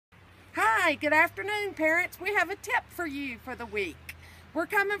Hi, good afternoon, parents. We have a tip for you for the week. We're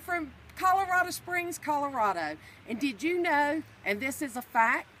coming from Colorado Springs, Colorado. And did you know, and this is a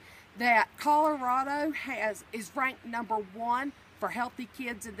fact, that Colorado is ranked #1 for healthy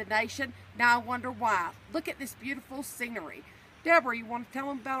kids in the nation? Now I wonder why. Look at this beautiful scenery. Deborah, you want to tell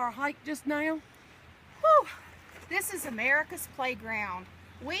them about our hike just now? Whew. This is America's playground.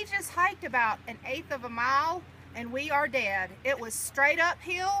 We just hiked about 1/8 of a mile and we are dead. It was straight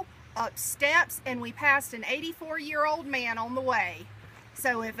uphill, up steps, and we passed an 84-year-old man on the way.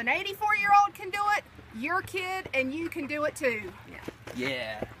 So if an 84-year-old can do it, your kid and you can do it too.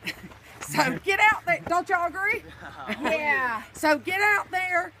 Yeah. So get out there. Don't y'all agree? Yeah. So get out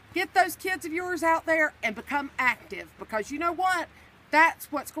there, get those kids of yours out there and become active, because you know what? That's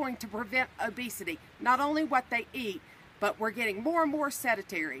what's going to prevent obesity. Not only what they eat, but we're getting more and more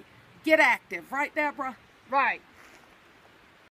sedentary. Get active, right, Deborah? Right.